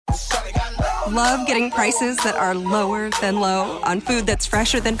Love getting prices that are lower than low on food that's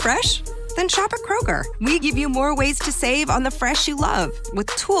fresher than fresh? Then shop at Kroger. We give you more ways to save on the fresh you love with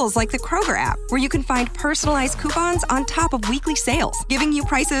tools like the Kroger app, where you can find personalized coupons on top of weekly sales, giving you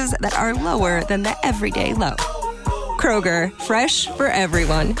prices that are lower than the everyday low. Kroger, fresh for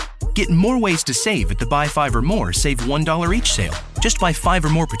everyone. Get more ways to save at the Buy 5 or More Save $1 each sale. Just buy 5 or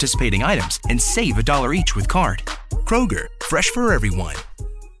more participating items and save $1 each with card. Kroger, fresh for everyone.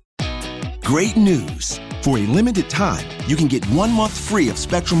 Great news. For a limited time, you can get 1 month free of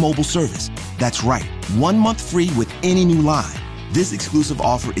Spectrum Mobile service. That's right, 1 month free with any new line. This exclusive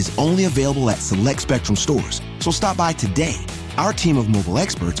offer is only available at select Spectrum stores, so stop by today. Our team of mobile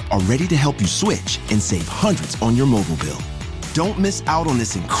experts are ready to help you switch and save hundreds on your mobile bill. Don't miss out on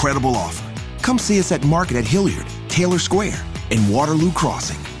this incredible offer. Come see us at Market at Hilliard, Taylor Square, and Waterloo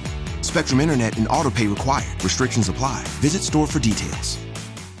Crossing. Spectrum Internet and autopay required. Restrictions apply. Visit store for details.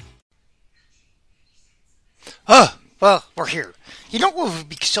 Well, we're here. You know what would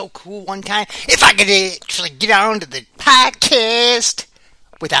be so cool one time? If I could actually get onto the podcast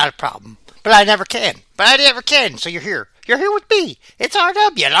without a problem. But I never can. So you're here. You're here with me. It's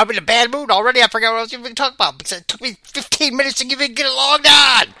RW, and I'm in a bad mood already. I forgot what I was even talking about because it took me 15 minutes to even get it logged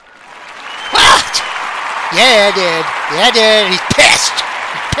on. What? Yeah, I did. He's pissed.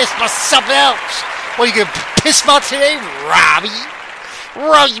 He's pissed about something else. What are you going to be pissed about today, Robbie?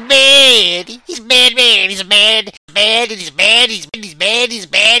 Robbie's mad. He's mad, man. He's mad. He's mad.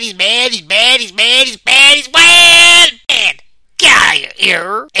 God,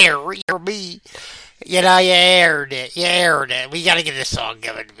 error me. You know, you aired it. We gotta get this song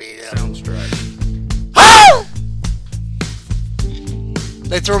given to me. Soundstripe. Oh!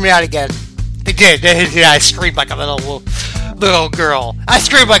 They threw me out again. They did. I screamed like a little girl. I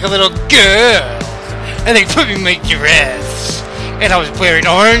screamed like a little girl. And they put me in my dress. And I was wearing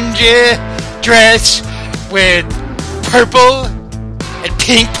orange dress with purple and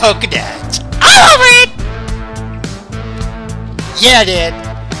pink polka dots. I love it! Yeah, I did.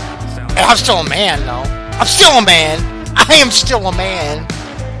 And I'm still a man, though. I'm still a man. I am still a man.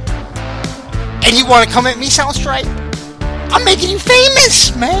 And you want to come at me, Soundstripe? I'm making you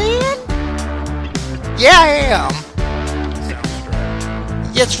famous, man. Yeah, I am.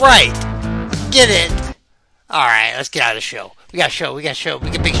 That's right. Get it. Alright, let's get out of the show. We got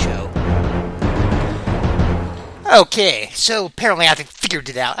a big show. Okay, so apparently I figured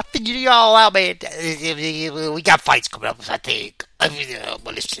it out. I figured it all out, man. We got fights coming up, I think.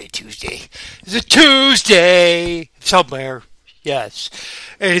 What is today, Tuesday? It's a Tuesday! Somewhere. Yes.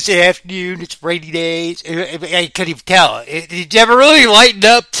 And it's the afternoon, it's rainy days. I couldn't even tell. It never really lightened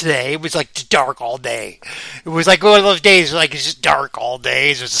up today. It was like dark all day. It was like one of those days like it's just dark all day.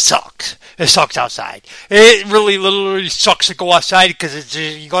 It just sucks. It sucks outside. It really literally sucks to go outside because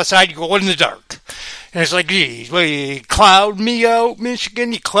you go outside, you go in the dark. And it's like, geez, well, you cloud me out,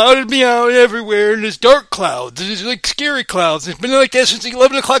 Michigan. You clouded me out everywhere in this dark clouds. It's like scary clouds. It's been like that since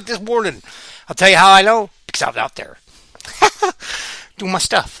 11 o'clock this morning. I'll tell you how I know. Because I was out there. Doing my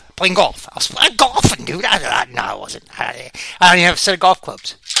stuff. Playing golf. I was playing golfing, dude. No, I wasn't. I don't even have a set of golf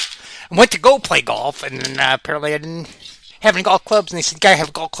clubs. I went to go play golf, and then apparently I didn't have any golf clubs. And they said, you gotta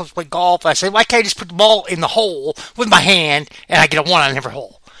have golf clubs to play golf. I said, why can't I just put the ball in the hole with my hand, and I get a one on every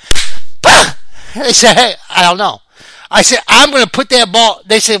hole? They said, hey, I don't know. I said, I'm going to put that ball.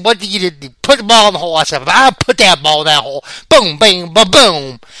 They said, what did you do? Put the ball in the hole. I said, I'll put that ball in that hole. Boom, bang,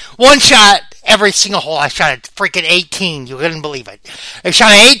 boom. One shot every single hole. I shot at freaking 18. You couldn't believe it. I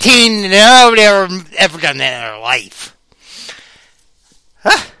shot at 18, and nobody ever done that in their life.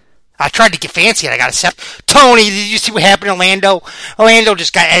 Huh? I tried to get fancy, and I got a set. Tony, did you see what happened to Orlando? Orlando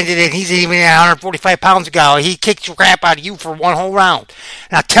just got ended, and he's even 145 pounds ago. He kicked the crap out of you for one whole round.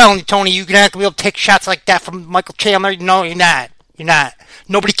 And I'm telling you, Tony, you're not going to be able to take shots like that from Michael Chandler. No, you're not. You're not.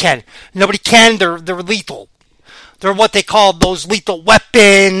 Nobody can. Nobody can. They're lethal. They're what they call those lethal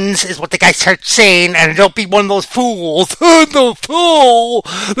weapons, is what the guy starts saying, and don't be one of those fools. The fool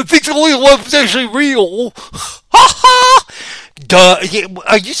that thinks the lethal weapon's actually real. Ha ha! Duh.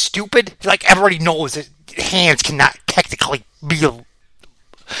 Are you stupid? Like, everybody knows that hands cannot technically be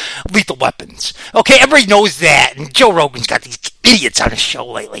lethal weapons. Okay, everybody knows that, and Joe Rogan's got these idiots on his show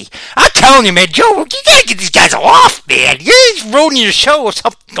lately. I'm telling you, man, Joe, you gotta get these guys off, man. You're just ruining your show or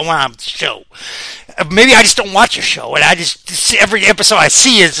something going on with the show. Maybe I just don't watch your show, and I just every episode I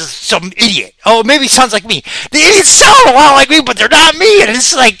see is some idiot. Oh, maybe he sounds like me. The idiots sound a lot like me, but they're not me. And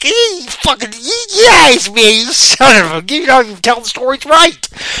it's like, yes, man, you son of a... You don't even tell the stories right.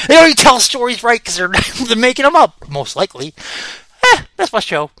 They don't even tell the stories right because they're making them up, most likely. That's my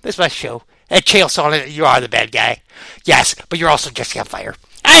show. That's my show. And Chael Sonnen, you are the bad guy. Yes, but you're also Jesse on Fire.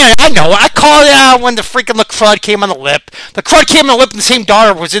 I know. I called it out when the freaking crud came on the lip. The crud came on the lip, and the same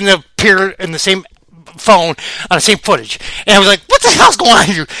daughter was in the pier in the same phone on the same footage, and I was like, what the hell's going on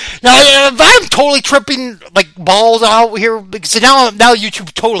here? Now if I'm totally tripping like balls out here, because now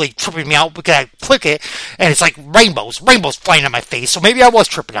YouTube totally tripping me out because I click it and it's like rainbows flying in my face. So maybe I was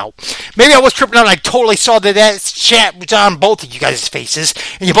tripping out. And I totally saw that chat was on both of you guys' faces,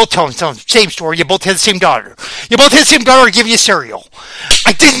 and you both telling the same story. You both had the same daughter. Give you cereal.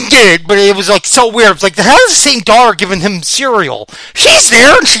 I didn't get it, but it was like so weird. It's like, how is the same daughter giving him cereal? She's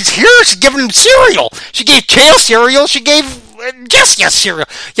there and she's here. She's giving him cereal. She gave Kale cereal. She gave Jesse a cereal.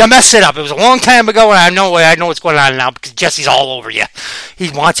 You messed it up. It was a long time ago, and I know what's going on now because Jesse's all over you. He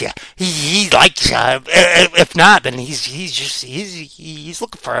wants you. He likes you. If not, then he's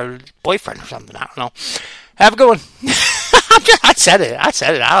looking for a boyfriend or something. I don't know. Have a good one. I said it.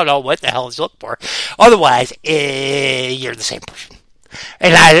 I don't know what the hell he's looking for. Otherwise, you're the same person.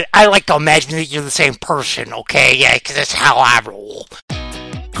 And I like to imagine that you're the same person, okay? Yeah, because that's how I roll.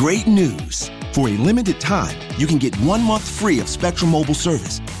 Great news. For a limited time, you can get 1 month free of Spectrum Mobile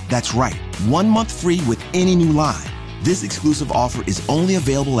service. That's right, 1 month free with any new line. This exclusive offer is only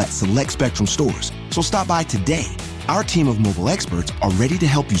available at select Spectrum stores, so stop by today. Our team of mobile experts are ready to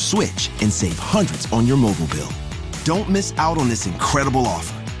help you switch and save hundreds on your mobile bill. Don't miss out on this incredible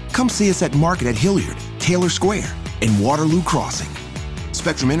offer. Come see us at Market at Hilliard, Taylor Square, and Waterloo Crossing.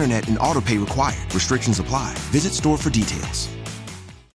 Spectrum Internet and autopay required. Restrictions apply. Visit store for details.